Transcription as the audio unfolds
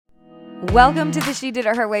Welcome to the She Did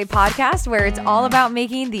It Her Way podcast, where it's all about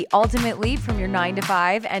making the ultimate leap from your 9 to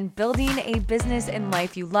 5 and building a business and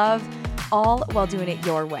life you love, all while doing it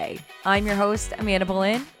your way. I'm your host, Amanda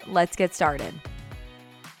Boleyn. Let's get started.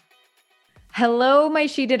 Hello, my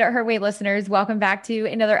She Did It Her Way listeners. Welcome back to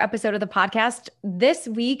another episode of the podcast. This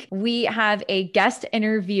week, we have a guest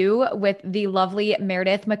interview with the lovely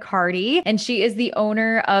Meredith McCarty, and she is the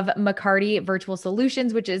owner of McCarty Virtual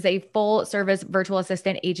Solutions, which is a full-service virtual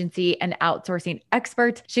assistant agency and outsourcing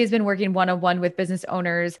expert. She's been working one-on-one with business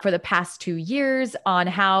owners for the past 2 years on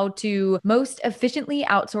how to most efficiently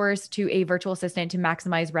outsource to a virtual assistant to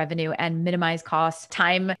maximize revenue and minimize costs,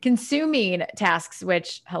 time-consuming tasks,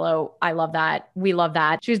 which, hello, I love that. We love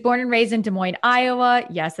that. She was born and raised in Des Moines, Iowa.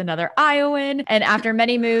 Yes, another Iowan. And after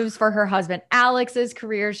many moves for her husband Alex's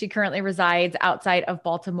career, she currently resides outside of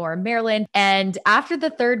Baltimore, Maryland. And after the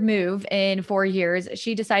third move in 4 years,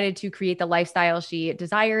 she decided to create the lifestyle she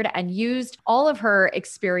desired and used all of her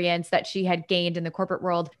experience that she had gained in the corporate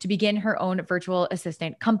world to begin her own virtual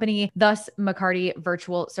assistant company. Thus, McCarty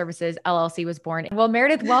Virtual Services LLC was born. Well,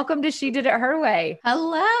 Meredith, welcome to She Did It Her Way.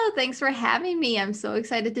 Hello. Thanks for having me. I'm so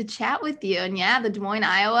excited to chat with you. And yeah, the Des Moines,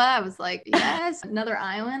 Iowa, I was like, yes, another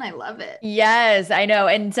Iowan. I love it. Yes, I know.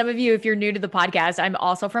 And some of you, if you're new to the podcast, I'm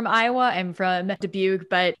also from Iowa. I'm from Dubuque,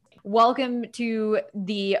 but welcome to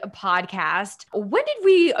the podcast. When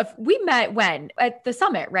did we met when? At the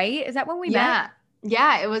summit, right? Is that when we met?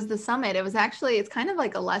 Yeah, it was the summit. It's kind of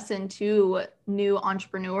like a lesson to new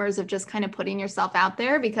entrepreneurs of just kind of putting yourself out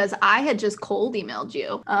there, because I had just cold emailed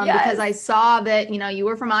you because I saw that, you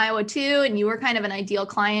were from Iowa too, and you were kind of an ideal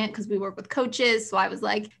client because we work with coaches. So I was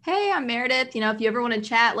like, hey, I'm Meredith, if you ever want to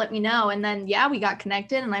chat, let me know. And then, we got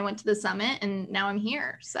connected and I went to the summit and now I'm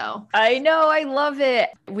here. So I know, I love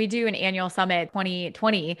it. We do an annual summit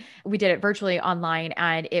 2020. We did it virtually online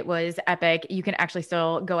and it was epic. You can actually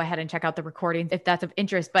still go ahead and check out the recordings if that's of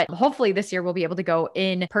interest, but hopefully this year we'll be able to go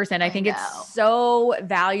in person. I think it's so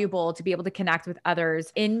valuable to be able to connect with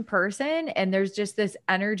others in person. And there's just this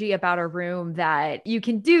energy about a room that you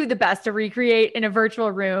can do the best to recreate in a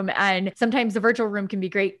virtual room. And sometimes the virtual room can be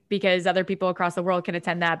great because other people across the world can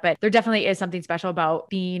attend that, but there definitely is something special about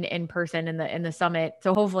being in person in the summit.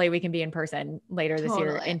 So hopefully we can be in person later this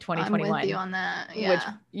year in 2021. I'm with you on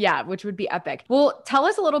that. Which would be epic. Well, tell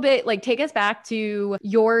us a little bit, take us back to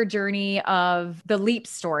your journey of the leap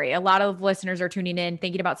story. A lot of listeners are tuning in,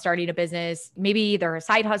 thinking about starting a business. Maybe they're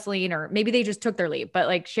side hustling or maybe they just took their leap,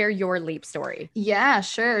 but share your leap story. Yeah,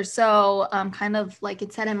 sure. So kind of like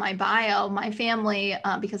it said in my bio, my family,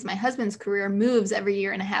 because my husband's career moves every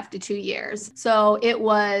 1.5 to 2 years. So it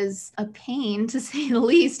was a pain, to say the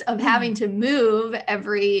least, of having to move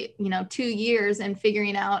every, 2 years and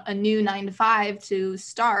figuring out a new 9 to 5 to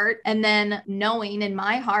start. And then knowing in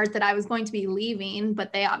my heart that I was going to be leaving,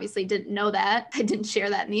 but they obviously didn't know that. I didn't share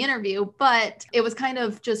that in the interview, but it was kind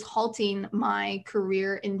of just halting my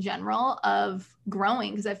career in general of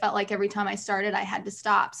growing, because I felt like every time I started, I had to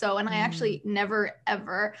stop. So, and I actually never,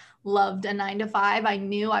 ever loved a 9 to 5. I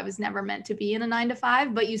knew I was never meant to be in a 9 to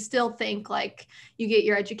 5, but you still think you get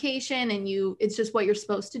your education and it's just what you're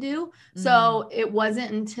supposed to do. So it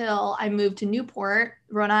wasn't until I moved to Newport,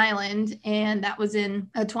 Rhode Island, and that was in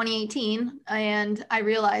 2018. And I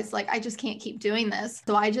realized I just can't keep doing this.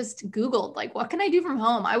 So I just Googled, what can I do from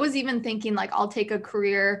home? I was even thinking I'll take a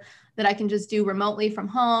career that I can just do remotely from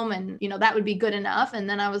home. And, that would be good enough. And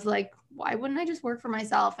then I was like, why wouldn't I just work for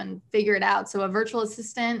myself and figure it out? So a virtual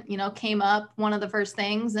assistant, came up, one of the first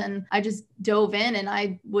things, and I just dove in and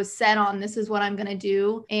I was set on, this is what I'm going to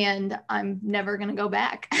do. And I'm never going to go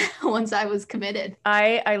back once I was committed.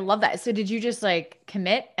 I love that. So did you just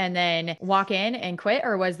commit and then walk in and quit?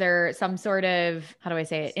 Or was there some sort of, how do I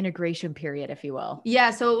say it, integration period, if you will?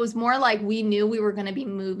 Yeah. So it was more we knew we were going to be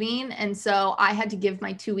moving. And so I had to give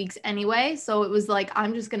my 2 weeks anyway. So it was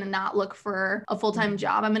I'm just going to not look for a full-time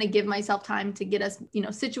job. I'm going to give myself time to get us,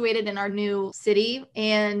 situated in our new city.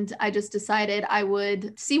 And I just decided I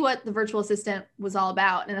would see what the virtual assistant was all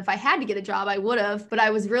about. And if I had to get a job, I would have, but I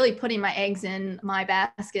was really putting my eggs in my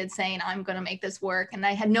basket saying, I'm going to make this work. And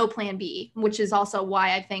I had no plan B, which is also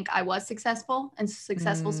why I think I was successful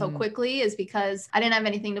so quickly, is because I didn't have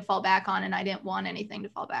anything to fall back on and I didn't want anything to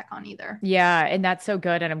fall back on either. Yeah. And that's so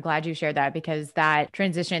good. And I'm glad you shared that, because that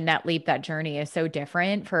transition, that leap, that journey is so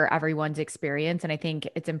different for everyone's experience. And I think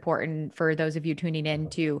it's important for those of you tuning in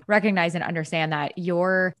to recognize and understand that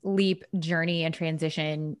your leap journey and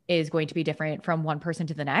transition is going to be different from one person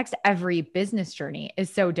to the next. Every business journey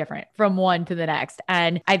is so different from one to the next.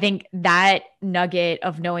 And I think that nugget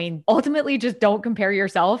of knowing, ultimately just don't compare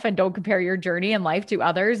yourself and don't compare your journey in life to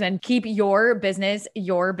others, and keep your business,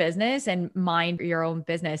 and mind your own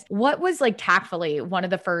business. What was like tactfully one of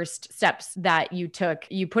the first steps that you took?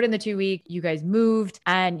 You put in the 2 week, you guys moved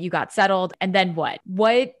and you got settled. And then what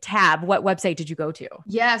website did you go to?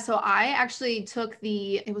 Yeah. So I actually took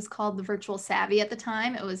it was called the Virtual Savvy at the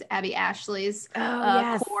time. It was Abby Ashley's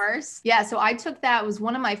course. Yeah. So I took that. It was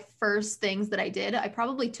one of my first things that I did. I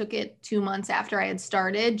probably took it 2 months after I had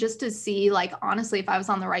started just to see, like, honestly, if I was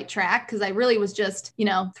on the right track. Cause I really was just,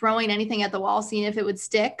 throwing anything at the wall, seeing if it would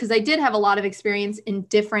stick. Cause I did have a lot of experience in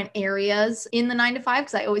different areas in the 9 to 5.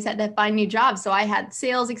 Cause I always had to find new jobs. So I had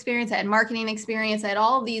sales experience, I had marketing experience, I had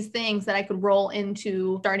all of these things that I could roll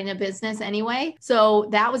into starting a business anyway. So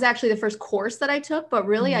that was actually the first course that I took, but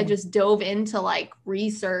really I just dove into like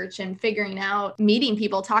research and figuring out, meeting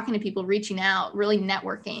people, talking to people, reaching out, really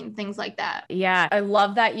networking, things like that. Yeah. I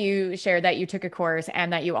love that you shared that you took a course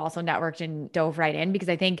and that you also networked and dove right in, because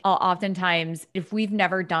I think oftentimes if we've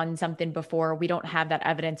never done something before, we don't have that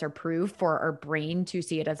evidence or proof for our brain to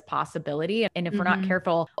see it as possibility. And if we're not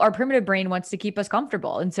careful, our primitive brain wants to keep us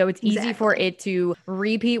comfortable. And so it's easy for it to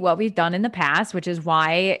repeat what we've done in the past, which is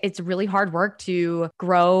why it's really hard work to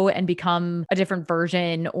grow and become a different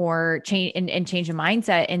version or change and change a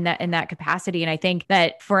mindset in that capacity. And I think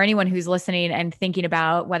that for anyone who's listening and thinking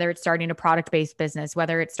about whether it's starting a product-based business,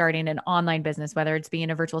 whether it's starting an online business, whether it's being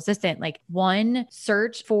a virtual assistant, like, one,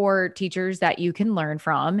 search for teachers that you can learn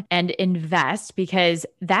from and invest, because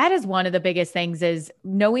that is one of the biggest things, is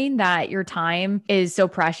knowing that your time is so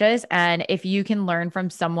precious. And if you can learn from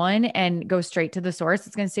someone and go straight to the source,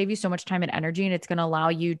 it's going to save you so much time and energy, and it's going to allow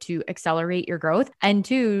you to accelerate your growth. And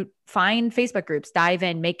two, find Facebook groups, dive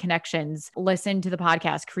in, make connections, listen to the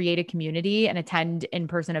podcast, create a community, and attend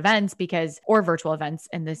in-person events or virtual events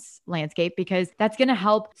in this landscape, because that's going to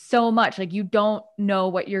help so much. Like, you don't know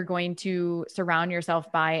what you're going to surround yourself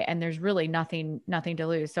by, and there's really nothing to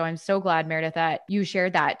lose. So I'm so glad, Meredith, that you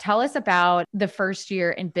shared that. Tell us about the first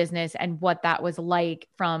year in business and what that was like,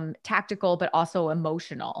 from tactical, but also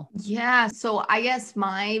emotional. Yeah. So I guess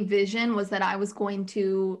my vision was that I was going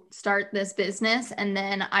to start this business and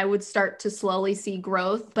then I would start to slowly see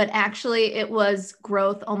growth, but actually it was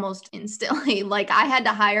growth almost instantly. Like, I had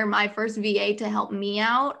to hire my first VA to help me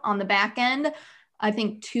out on the back end, I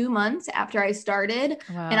think 2 months after I started.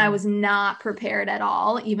 Wow. And I was not prepared at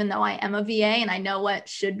all, even though I am a VA and I know what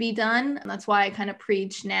should be done. And that's why I kind of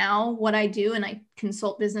preach now what I do. And I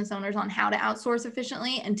consult business owners on how to outsource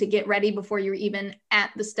efficiently and to get ready before you're even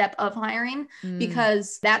at the step of hiring,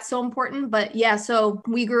 because that's so important. But yeah, so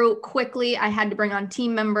we grew quickly. I had to bring on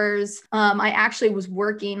team members. I actually was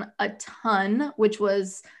working a ton, which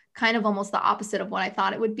was kind of almost the opposite of what I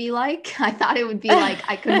thought it would be like. I thought it would be like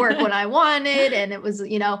I could work when I wanted, and it was,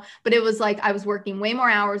 but it was like I was working way more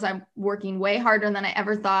hours. I'm working way harder than I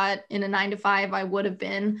ever thought in a 9 to 5 I would have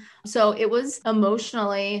been. So it was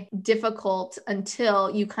emotionally difficult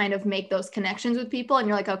until you kind of make those connections with people and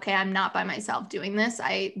you're like, okay, I'm not by myself doing this.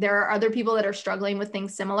 There are other people that are struggling with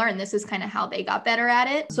things similar, and this is kind of how they got better at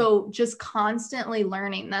it. So just constantly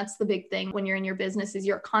learning. That's the big thing when you're in your business, is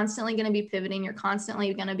you're constantly going to be pivoting. You're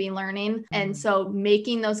constantly going to be learning. And so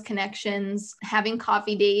making those connections, having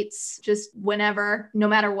coffee dates, just whenever, no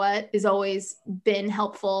matter what, has always been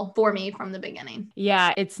helpful for me from the beginning.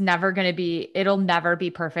 Yeah. It'll never be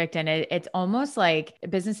perfect. And it's almost like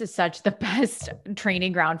business is such the best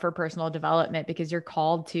training ground for personal development, because you're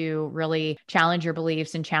called to really challenge your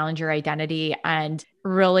beliefs and challenge your identity and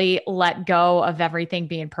really let go of everything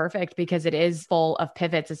being perfect, because it is full of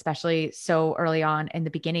pivots, especially so early on in the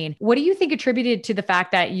beginning. What do you think attributed to the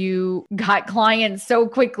fact that you got clients so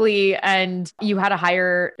quickly and you had to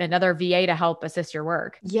hire another VA to help assist your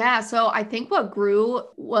work? Yeah. So I think what grew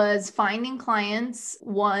was finding clients.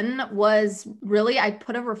 One was really, I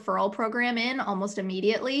put a referral program in almost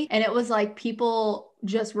immediately. And it was like people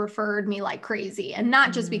just referred me like crazy. And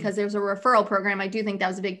not just because there's a referral program. I do think that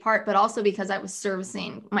was a big part, but also because I was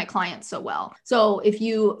servicing my clients so well. So if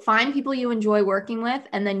you find people you enjoy working with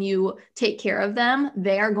and then you take care of them,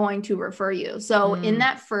 they are going to refer you. So in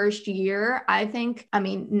that first year,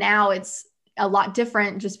 now it's a lot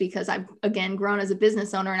different just because I've, again, grown as a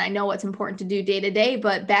business owner and I know what's important to do day to day.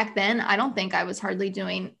 But back then, I don't think I was hardly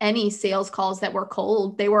doing any sales calls that were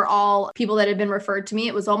cold. They were all people that had been referred to me.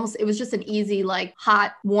 It was just an easy, like,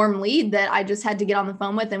 hot, warm lead that I just had to get on the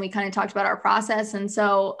phone with. And we kind of talked about our process. And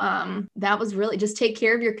so that was really just take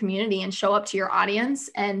care of your community and show up to your audience,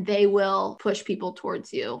 and they will push people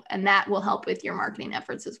towards you. And that will help with your marketing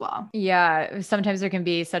efforts as well. Yeah. Sometimes there can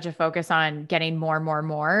be such a focus on getting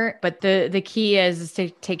more, but the key is to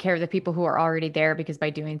take care of the people who are already there, because by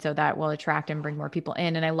doing so, that will attract and bring more people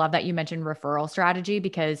in. And I love that you mentioned referral strategy,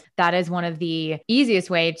 because that is one of the easiest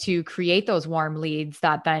way to create those warm leads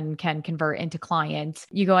that then can convert into clients.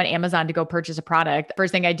 You go on Amazon to go purchase a product.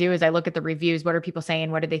 First thing I do is I look at the reviews. What are people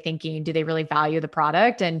saying? What are they thinking? Do they really value the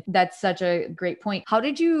product? And that's such a great point. How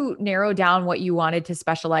did you narrow down what you wanted to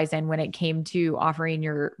specialize in when it came to offering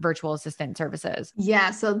your virtual assistant services?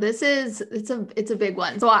 Yeah, so it's a big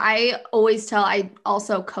one. So I always tell, I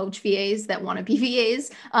also coach VAs that want to be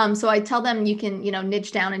VAs. So I tell them you can,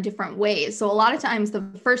 niche down in different ways. So a lot of times the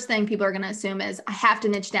first thing people are going to assume is I have to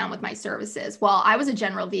niche down with my services. Well, I was a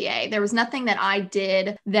general VA. There was nothing that I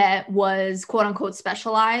did that was quote unquote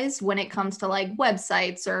specialized when it comes to like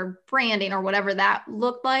websites or branding or whatever that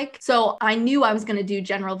looked like. So I knew I was going to do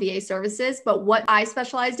general VA services, but what I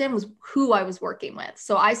specialized in was who I was working with.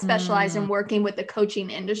 So I specialized in working with the coaching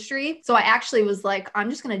industry. So I actually was like, I'm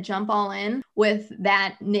just going to jump all in with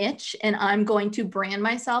that niche and I'm going to brand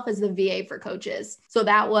myself as the VA for coaches. So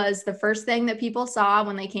that was the first thing that people saw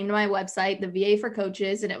when they came to my website, the VA for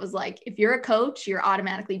coaches. And it was like, if you're a coach, you're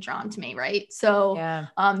automatically drawn to me, right? So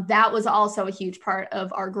that was also a huge part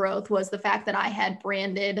of our growth, was the fact that I had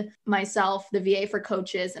branded myself the VA for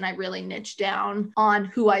coaches and I really niched down on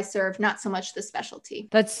who I serve, not so much the specialty.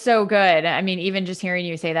 That's so good. I mean, even just hearing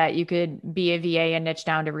you say that, you could be a VA and niche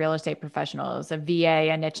down to real estate professionals, a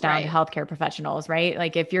VA and niche down to healthcare professionals, right?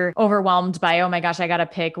 Like if you're overwhelmed by, oh my gosh, I got to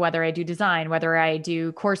pick whether I do design, whether I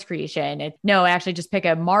do course creation. No, actually just pick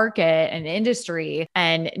a market, an industry,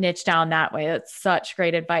 and niche down that way. That's such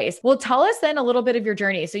great advice. Well, tell us then a little bit of your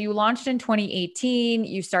journey. So you launched in 2018,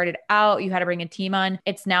 you started out, you had to bring a team on.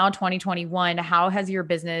 It's now 2021. How has your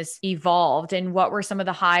business evolved, and what were some of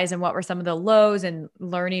the highs and what were some of the lows and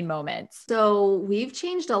learning moments? So we've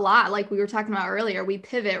changed a lot. Like we were talking about earlier, we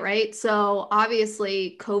pivot, right? So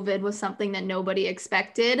obviously COVID was something that nobody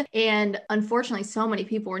expected. And unfortunately, so many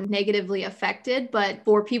people were negatively affected. But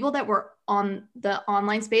for people that were on the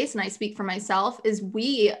online space, and I speak for myself, is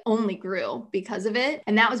we only grew because of it.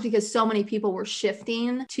 And that was because so many people were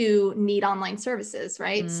shifting to need online services,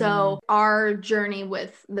 right? So our journey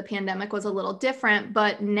with the pandemic was a little different,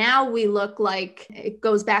 but now we look like, it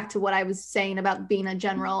goes back to what I was saying about being a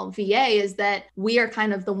general VA, is that we are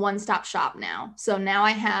kind of the one-stop shop now. So now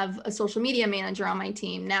I have a social media manager on my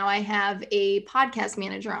team. Now I have a podcast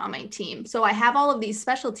manager on my team. So I have all of these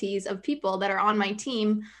specialties of people that are on my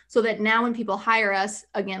team, so that now when people hire us,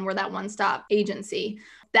 again, we're that one-stop agency.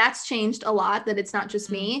 That's changed a lot, that it's not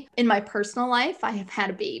just me. In my personal life, I have had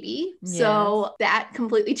a baby. Yes. So that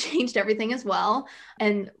completely changed everything as well.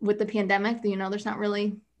 And with the pandemic, there's not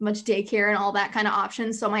really much daycare and all that kind of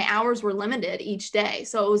options. So my hours were limited each day.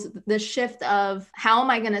 So it was the shift of how am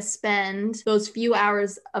I going to spend those few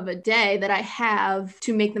hours of a day that I have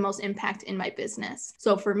to make the most impact in my business.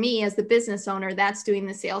 So for me as the business owner, that's doing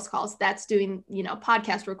the sales calls, that's doing,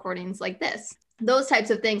 podcast recordings like this. Those types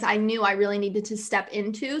of things I knew I really needed to step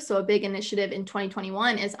into. So a big initiative in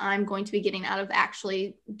 2021 is I'm going to be getting out of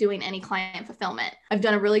actually doing any client fulfillment. I've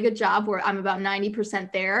done a really good job where I'm about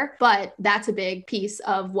 90% there, but that's a big piece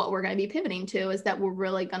of what we're going to be pivoting to, is that we're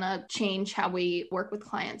really going to change how we work with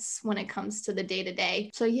clients when it comes to the day-to-day.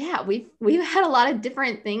 So yeah, we've had a lot of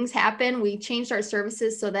different things happen. We changed our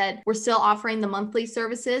services so that we're still offering the monthly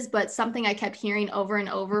services, but something I kept hearing over and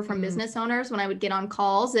over from business owners when I would get on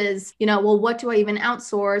calls is, well, what do I even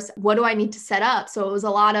outsource? What do I need to set up? So it was a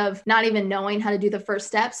lot of not even knowing how to do the first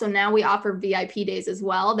step. So now we offer VIP days as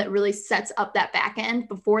well, that really sets up that back end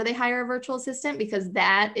before they hire a virtual assistant, because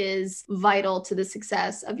that is vital to the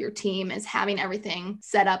success of your team, is having everything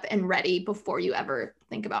set up and ready before you ever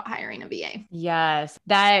think about hiring a VA. Yes.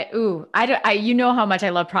 You know how much I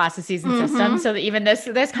love processes and systems. So that even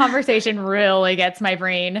this conversation really gets my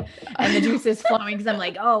brain and the juices flowing, because I'm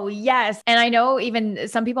like, oh yes. And I know even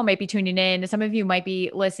some people might be tuning in. Some of you might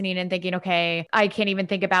be listening and thinking, okay, I can't even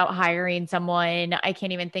think about hiring someone. I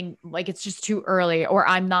can't even think, like, it's just too early, or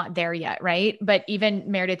I'm not there yet. Right. But even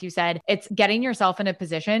Meredith, you said it's getting yourself in a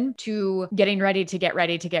position to getting ready to get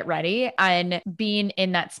ready and being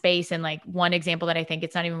in that space. And like one example that I think,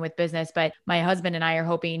 it's not even with business, but my husband and I are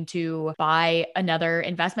hoping to buy another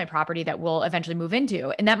investment property that we'll eventually move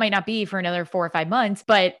into. And that might not be for another 4 or 5 months,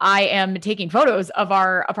 but I am taking photos of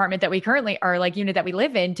our apartment that we currently are, like, unit that we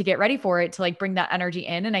live in, to get ready for it, to like bring that energy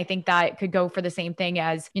in. And I think that could go for the same thing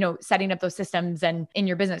as, setting up those systems and in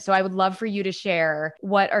your business. So I would love for you to share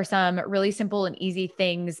what are some really simple and easy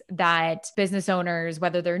things that business owners,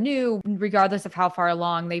 whether they're new, regardless of how far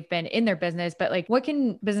along they've been in their business, but like, what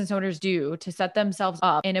can business owners do to set themselves yourselves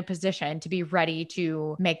up in a position to be ready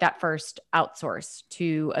to make that first outsource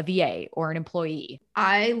to a VA or an employee?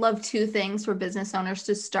 I love two things for business owners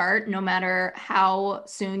to start, no matter how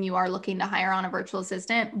soon you are looking to hire on a virtual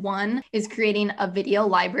assistant. One is creating a video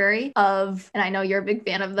library of, and I know you're a big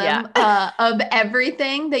fan of them, of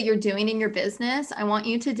everything that you're doing in your business. I want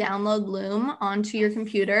you to download Loom onto your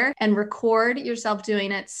computer and record yourself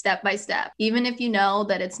doing it step by step. Even if you know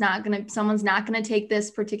that someone's not going to take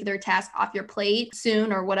this particular task off your plate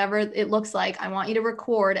soon or whatever it looks like, I want you to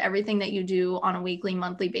record everything that you do on a weekly,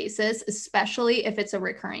 monthly basis, especially if it's a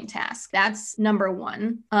recurring task. That's number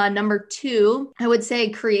one. Number two, I would say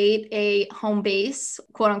create a home base,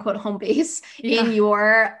 quote unquote home base in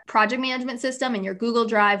your project management system, in your Google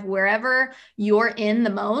Drive, wherever you're in the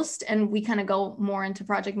most. And we kind of go more into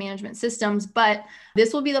project management systems, but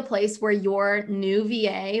this will be the place where your new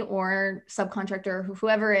VA or subcontractor,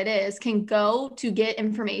 whoever it is, can go to get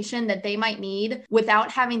information that they might need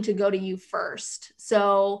without having to go to you first.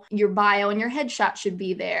 So your bio and your headshot should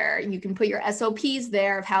be there. You can put your SOPs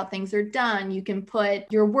there of how things are done. You can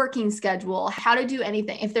put your working schedule, how to do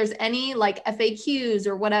anything. If there's any like FAQs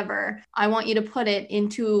or whatever, I want you to put it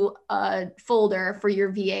into a folder for your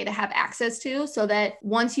VA to have access to, so that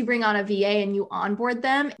once you bring on a VA and you onboard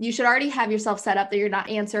them, you should already have yourself set up that you're not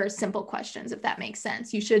answer simple questions, if that makes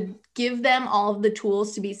sense. You should give them all of the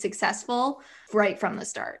tools to be successful right from the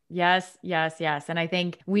start. Yes, yes, yes. And I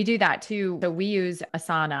think we do that too. So we use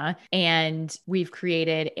Asana and we've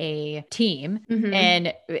created a team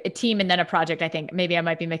and a team and then a project. I think maybe I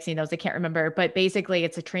might be mixing those. I can't remember, but basically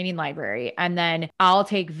it's a training library. And then I'll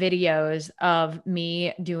take videos of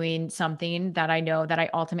me doing something that I know that I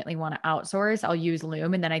ultimately want to outsource. I'll use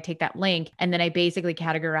Loom and then I take that link and then I basically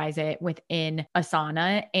categorize it within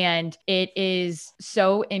Asana. And it is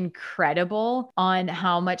so incredible on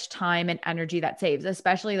how much time and energy that saves,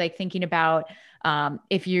 especially like thinking about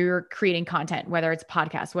if you're creating content, whether it's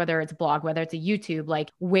podcast, whether it's blog, whether it's a YouTube, like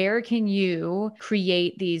where can you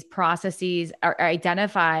create these processes or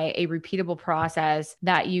identify a repeatable process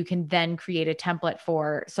that you can then create a template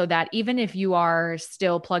for, so that even if you are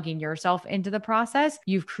still plugging yourself into the process,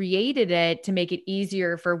 you've created it to make it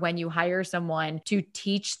easier for when you hire someone to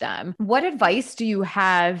teach them. What advice do you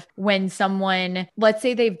have when someone, let's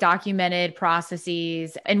say they've documented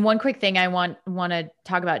processes? And one quick thing I want to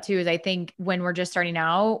talk about too is I think when we're just starting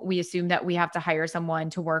out, we assume that we have to hire someone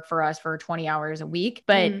to work for us for 20 hours a week.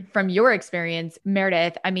 But from your experience,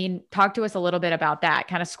 Meredith, I mean, talk to us a little bit about that,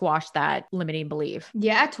 kind of squash that limiting belief.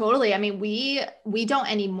 Yeah, totally. I mean, we don't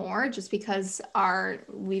anymore just because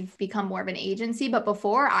we've become more of an agency. But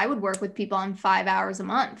before, I would work with people on 5 hours a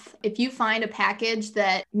month. If you find a package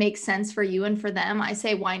that makes sense for you and for them, I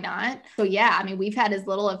say, why not? So yeah, I mean, we've had as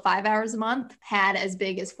little as 5 hours a month, had as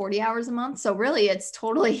big as 40 hours a month. So really, it's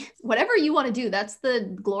totally whatever you want to do. That's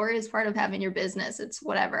the glorious part of having your business. It's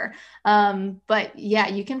whatever. But yeah,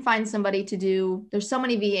 you can find somebody to do. There's so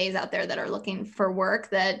many VAs out there that are looking for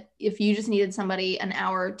work that if you just needed somebody an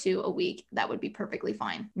hour or two a week, that would be perfectly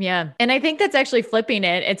fine. Yeah. And I think that's actually flipping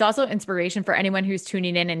it. It's also inspiration for anyone who's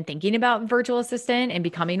tuning in and thinking about virtual assistant and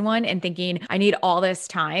becoming one and thinking, I need all this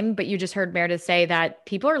time. But you just heard Meredith say that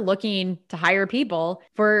people are looking to hire people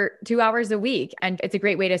for 2 hours a week. And it's a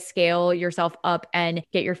great way to scale yourself up and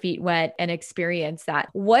get your feet wet and experience that.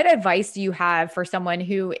 What advice do you have for someone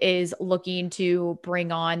who is looking to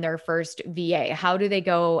bring on their first VA? How do they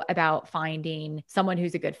go about finding someone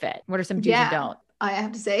who's a good fit? What are some do's and don't? I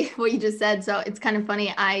have to say what you just said. So it's kind of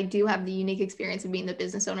funny. I do have the unique experience of being the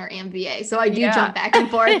business owner and VA. So I do jump back and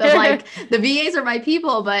forth of like the VAs are my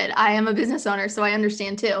people, but I am a business owner. So I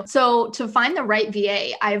understand too. So to find the right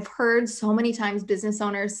VA, I've heard so many times business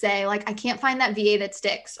owners say like, I can't find that VA that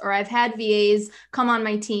sticks, or I've had VAs come on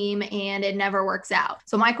my team and it never works out.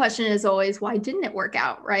 So my question is always, why didn't it work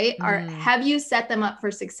out? Right? Or have you set them up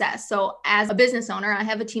for success? So as a business owner, I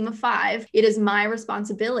have a team of 5. It is my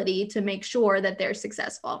responsibility to make sure that they're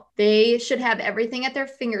successful. They should have everything at their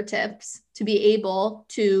fingertips to be able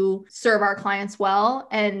to serve our clients well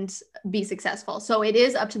and be successful. So it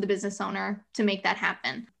is up to the business owner to make that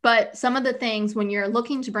happen. But some of the things when you're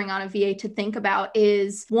looking to bring on a VA to think about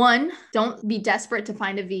is, one, don't be desperate to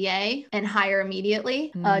find a VA and hire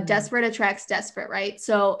immediately. Desperate attracts desperate, right?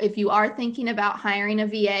 So if you are thinking about hiring a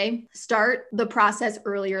VA, start the process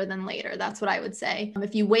earlier than later. That's what I would say.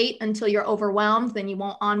 If you wait until you're overwhelmed, then you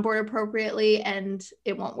won't onboard appropriately and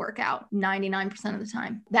it won't work out 99% of the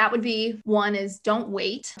time. That would be one is don't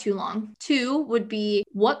wait too long. Two would be,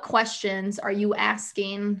 what questions are you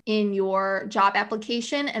asking in your job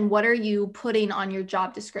application and what are you putting on your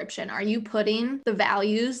job description? Are you putting the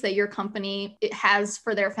values that your company has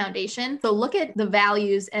for their foundation? So look at the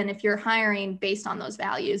values, and if you're hiring based on those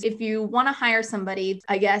values. If you want to hire somebody,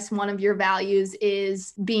 I guess one of your values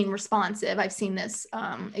is being responsive. I've seen this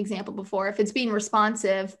example before. If it's being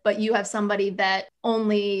responsive, but you have somebody that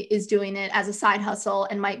only is doing it as a side hustle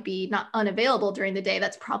and might be not unavailable during the day,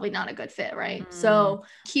 that's probably not a good fit, right? So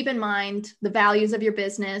keep in mind the values of your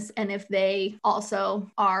business and if they also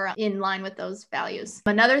are in line with those values.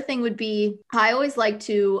 Another thing would be, I always like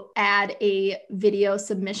to add a video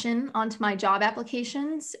submission onto my job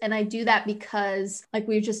applications. And I do that because, like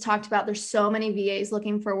we've just talked about, there's so many VAs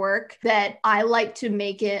looking for work that I like to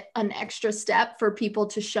make it an extra step for people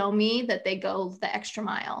to show me that they go the extra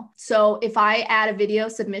mile. So if I add a video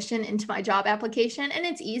submission into my job application, and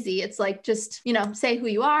it's easy, it's like just, say who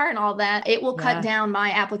you are and all that, it will cut down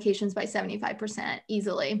my applications by 75%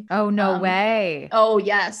 easily. Oh, no way. Oh,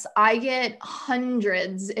 yes. I get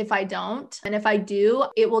hundreds if I don't. And if I do,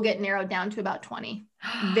 it will get narrowed down to about 20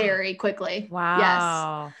 very quickly.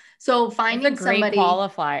 Wow. Yes. So finding That's a great somebody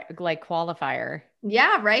qualifier.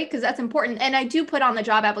 Yeah, right. Because that's important. And I do put on the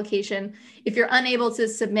job application, if you're unable to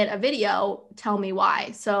submit a video, tell me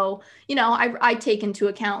why. So, I take into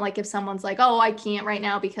account, like if someone's like, oh, I can't right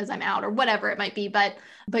now because I'm out or whatever it might be. But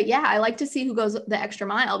yeah, I like to see who goes the extra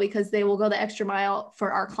mile because they will go the extra mile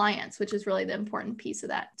for our clients, which is really the important piece of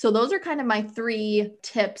that. So those are kind of my 3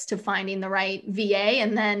 tips to finding the right VA.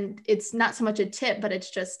 And then it's not so much a tip, but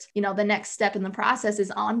it's just, the next step in the process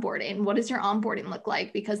is onboarding. What does your onboarding look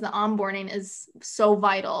like? Because the onboarding is so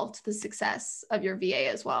vital to the success of your VA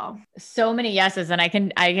as well. So many yeses. And I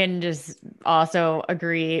can just also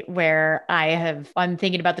agree where I'm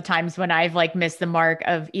thinking about the times when I've missed the mark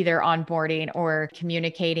of either onboarding or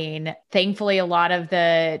communicating. Thankfully, a lot of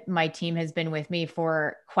my team has been with me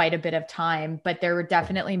for quite a bit of time, but there were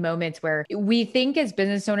definitely moments where we think as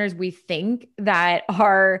business owners, that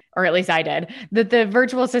or at least I did, that the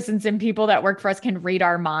virtual assistants and people that work for us can read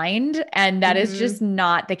our mind. And that is just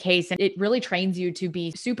not the case. And it really trains you to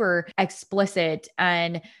be super explicit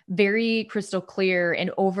and very crystal clear and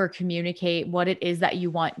over communicate what it is that you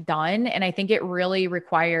want done. And I think it really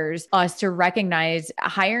requires us to recognize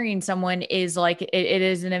hiring someone is it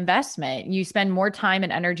is an investment. You spend more time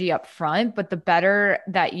and energy up front, but the better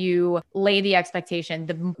that you lay the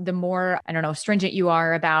expectation, the more, stringent you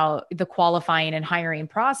are about the qualifying and hiring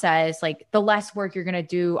process, the less work you're going to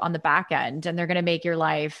do on the back end, and they're going to make your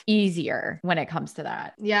life easier when it comes to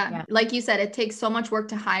that. Yeah. Like you said, it takes so much work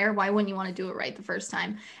to hire. Why wouldn't you want to do it right the first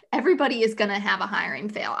time? Everybody is going to have a hiring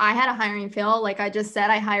fail. I had a hiring fail. Like I just said,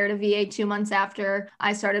 I hired a VA 2 months after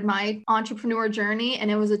I started my entrepreneur journey,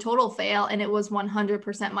 and it was a total fail. And it was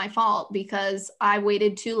 100% my fault because I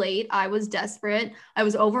waited too late. I was desperate. I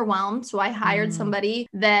was overwhelmed. So I hired somebody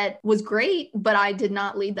that was great, but I did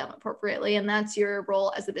not lead them appropriately. And that's your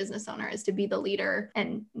role as a business owner, is to be the leader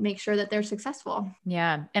and make sure that they're successful.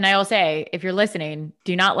 Yeah. And I will say, if you're listening,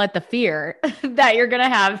 do not let the fear that you're going to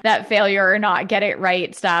have that failure or not get it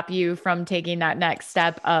right stop you from taking that next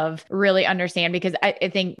step of really understand. Because I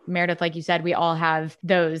think, Meredith, like you said, we all have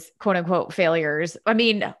those quote unquote failures. I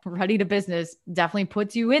mean, Ready to Business definitely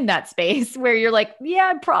puts you in that space where you're like,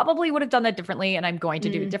 yeah, I probably would have done that differently, and I'm going to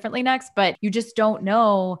do it differently next, but you just don't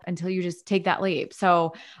know until you just take that leap.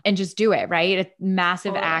 So, and just do it, right? A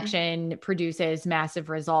massive action produces massive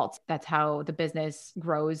results. That's how the business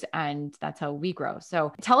grows, and that's how we grow.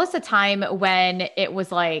 So tell us a time when it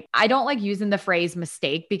was I don't like using the phrase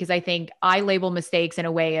mistake because I think I label mistakes in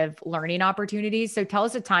a way of learning opportunities. So tell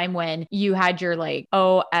us a time when you had your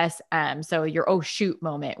OSM, so your oh shoot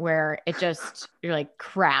moment where it just, you're like,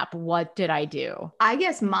 crap, what did I do? I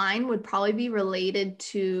guess mine would probably be related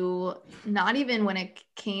to not even when it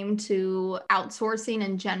came to outsourcing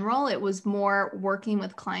in general. It was more working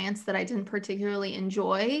with clients that I didn't particularly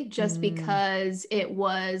enjoy just because it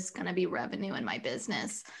was going to be revenue in my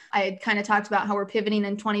business. I had kind of talked about how we're pivoting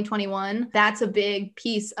in 2021. That's a big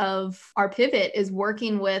piece of our pivot, is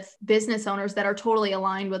working with business owners that are totally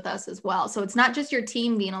aligned with us as well. So it's not just your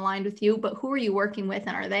team being aligned with you, but who are you working with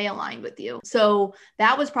and are they aligned with you? So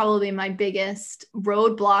that was probably my biggest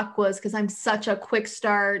roadblock, was because I'm such a quick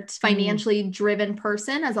start, financially driven person.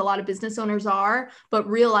 person, as a lot of business owners are, but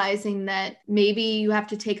realizing that maybe you have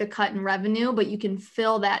to take a cut in revenue, but you can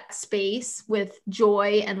fill that space with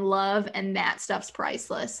joy and love, and that stuff's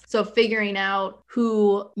priceless. So figuring out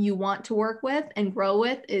who you want to work with and grow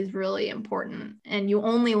with is really important. And you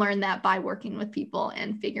only learn that by working with people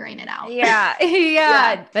and figuring it out. Yeah.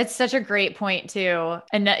 Yeah. That's such a great point too.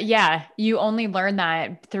 And you only learn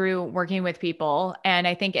that through working with people. And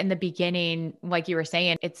I think in the beginning, like you were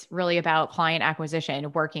saying, it's really about client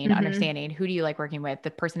acquisition, working, understanding who do you like working with,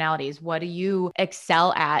 the personalities, what do you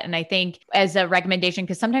excel at? And I think as a recommendation,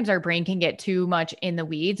 because sometimes our brain can get too much in the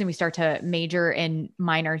weeds and we start to major in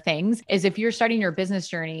minor things, is if you're starting your business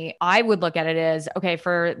journey, I would look at it as, okay,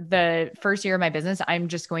 for the first year of my business, I'm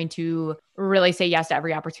just going to really say yes to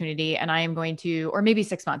every opportunity. And I am going to, or maybe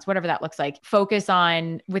 6 months, whatever that looks like, focus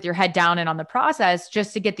on with your head down and on the process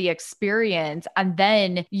just to get the experience. And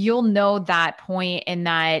then you'll know that point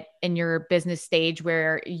in your business stage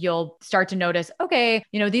where you'll start to notice, okay,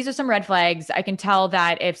 these are some red flags. I can tell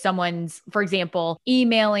that if someone's, for example,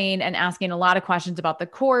 emailing and asking a lot of questions about the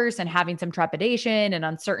course and having some trepidation and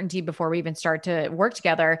uncertainty before we even start to work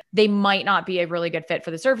together, they might not be a really good fit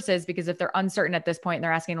for the services, because if they're uncertain at this point and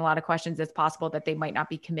they're asking a lot of questions, it's possible that they might not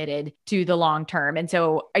be committed to the long term. And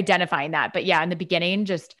so identifying that, but in the beginning,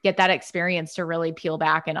 just get that experience to really peel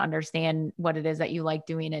back and understand what it is that you like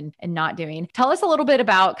doing and not doing. Tell us a little bit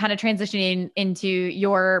about kind of transitioning into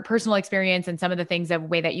your personal experience and some of the things, the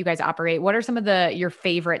way that you guys operate. What are some of your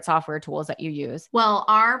favorite software tools that you use? Well,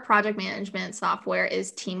 our project management software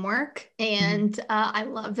is Teamwork, and I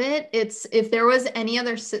love it. If there was any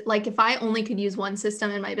other, like if I only could use one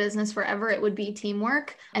system in my business forever, it would be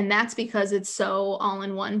Teamwork. And that's because it's so all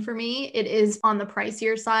in one for me. It is on the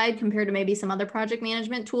pricier side compared to maybe some other project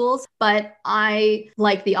management tools, but I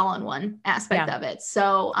like the all in one aspect of it.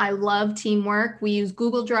 So I love Teamwork. We use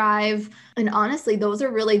Google Drive. And honestly, those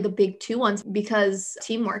are really the big two ones, because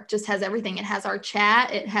Teamwork just has everything. It has our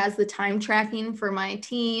chat. It has the time tracking for my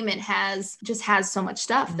team. It has so much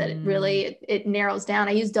stuff that it narrows down.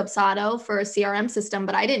 I use Dubsado for a CRM system,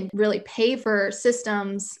 but I didn't really pay for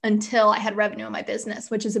systems until I had revenue in my business,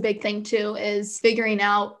 which is a big thing too, is figuring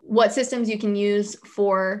out what systems you can use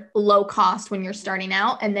for low cost when you're starting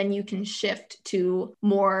out. And then you can shift to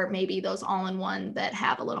more, maybe those all-in-one that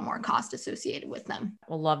have a little more cost associated with them.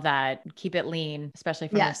 We'll love that. Keep it lean, especially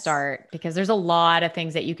from the start, because there's a lot of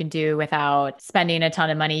things that you can do without spending a ton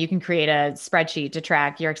of money. You can create a spreadsheet to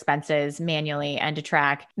track your expenses manually and to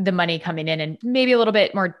track the money coming in, and maybe a little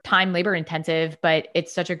bit more time, labor intensive, but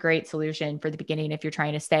it's such a great solution for the beginning if you're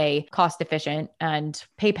trying to stay cost efficient. And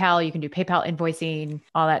PayPal, you can do PayPal invoicing,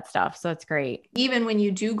 all that stuff. So it's great. Even when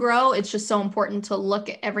you do grow, it's just so important to look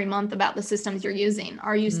at every month about the systems you're using.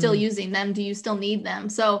 Are you still using them? Do you still need them?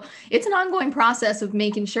 So it's an ongoing process of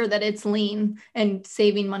making sure that it's lean and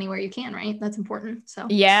saving money where you can, right? That's important. So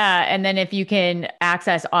yeah. And then if you can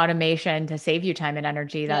access automation to save you time and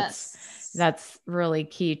energy, that's really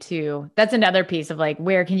key too. That's another piece of like,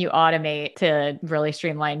 where can you automate to really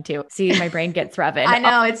streamline too? See, my brain gets revving. I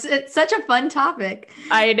know it's such a fun topic.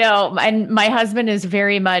 I know. And my husband is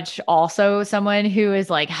very much also someone who is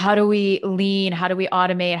like, how do we lean? How do we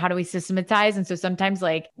automate? How do we systematize? And so sometimes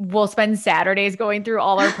like we'll spend Saturdays going through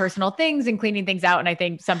all our personal things and cleaning things out. And I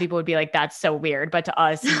think some people would be like, that's so weird, but to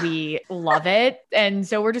us, we love it. And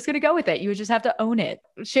so we're just going to go with it. You would just have to own it.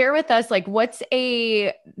 Share with us, like, what's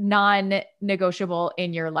a non-negotiable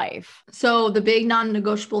in your life? So the big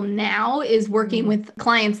non-negotiable now is working with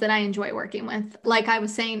clients that I enjoy working with. Like I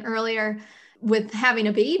was saying earlier, with having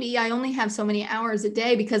a baby, I only have so many hours a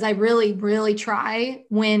day, because I really, really try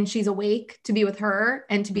when she's awake to be with her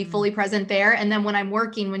and to be fully present there. And then when I'm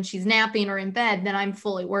working, when she's napping or in bed, then I'm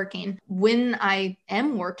fully working. When I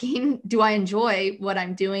am working, do I enjoy what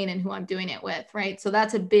I'm doing and who I'm doing it with? Right. So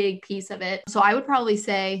that's a big piece of it. So I would probably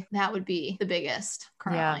say that would be the biggest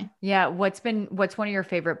currently. Yeah. What's one of your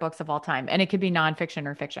favorite books of all time? And it could be nonfiction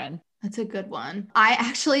or fiction. That's a good one. I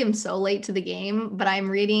actually am so late to the game, but I'm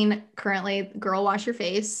reading currently Girl Wash Your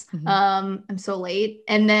Face. I'm so late.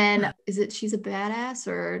 And then She's a Badass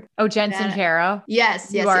or? Oh, Jen Sincero.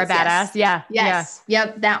 Yes. You are a badass. Yes. Yeah.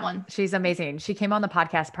 Yep. That one. She's amazing. She came on the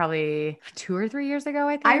podcast probably 2 or 3 years ago,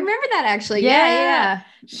 I think. I remember that actually. Yeah.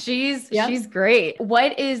 She's great.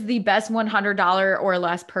 What is the best $100 or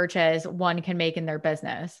less purchase one can make in their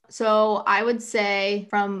business? So I would say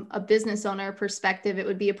from a business owner perspective, it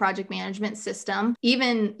would be a project management system.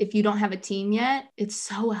 Even if you don't have a team yet, it's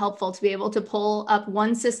so helpful to be able to pull up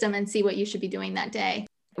one system and see what you should be doing that day.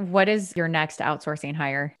 what is your next outsourcing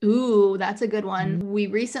hire? Ooh, that's a good one. We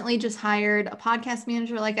recently just hired a podcast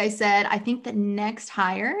manager. Like I said, I think the next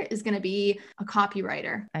hire is going to be a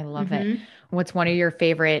copywriter. I love it. What's one of your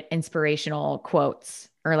favorite inspirational quotes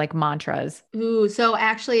or like mantras? Ooh, so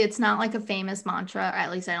actually it's not like a famous mantra, or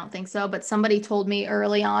at least I don't think so, but somebody told me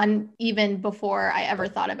early on, even before I ever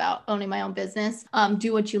thought about owning my own business,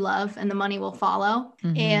 do what you love and the money will follow.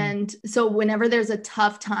 And so whenever there's a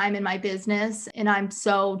tough time in my business and I'm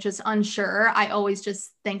so just unsure, I always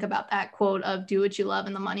just think about that quote of do what you love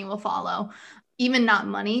and the money will follow. Even not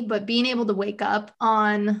money, but being able to wake up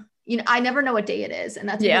on, I never know what day it is. And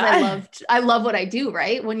that's because I love what I do,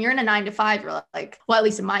 right? When you're in a 9 to 5, you're like, well, at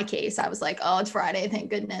least in my case, I was like, oh, it's Friday, thank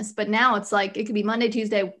goodness. But now it's like, it could be Monday,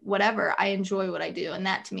 Tuesday, whatever. I enjoy what I do. And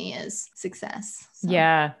that to me is success. So.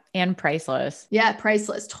 Yeah. And priceless. Yeah.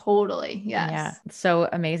 Priceless. Totally. Yes. Yeah. So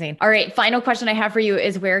amazing. All right. Final question I have for you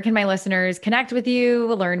is where can my listeners connect with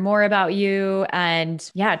you, learn more about you,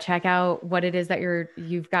 and check out what it is that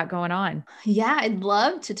you've got going on? Yeah. I'd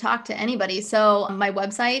love to talk to anybody. So my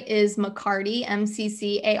website is McCarty,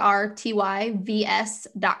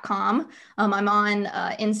 McCartyVS.com. I'm on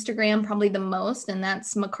Instagram probably the most, and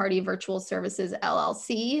that's McCarty Virtual Services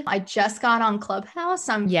LLC. I just got on Clubhouse.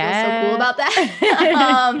 I feel so cool about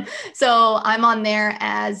that. So I'm on there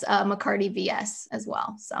as McCarty VS as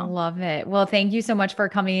well. So love it. Well, thank you so much for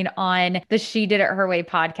coming on the She Did It Her Way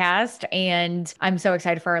podcast. And I'm so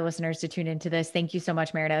excited for our listeners to tune into this. Thank you so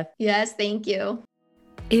much, Meredith. Yes, thank you.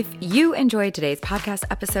 If you enjoyed today's podcast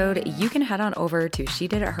episode, you can head on over to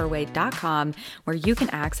shediditherway.com where you can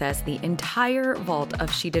access the entire vault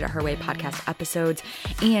of She Did It Her Way podcast episodes.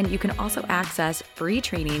 And you can also access free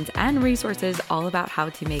trainings and resources all about how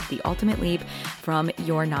to make the ultimate leap from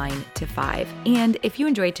your 9 to 5. And if you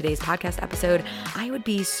enjoyed today's podcast episode, I would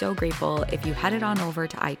be so grateful if you headed on over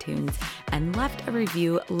to iTunes and left a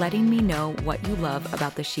review letting me know what you love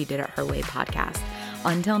about the She Did It Her Way podcast.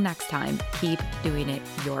 Until next time, keep doing it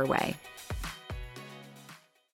your way.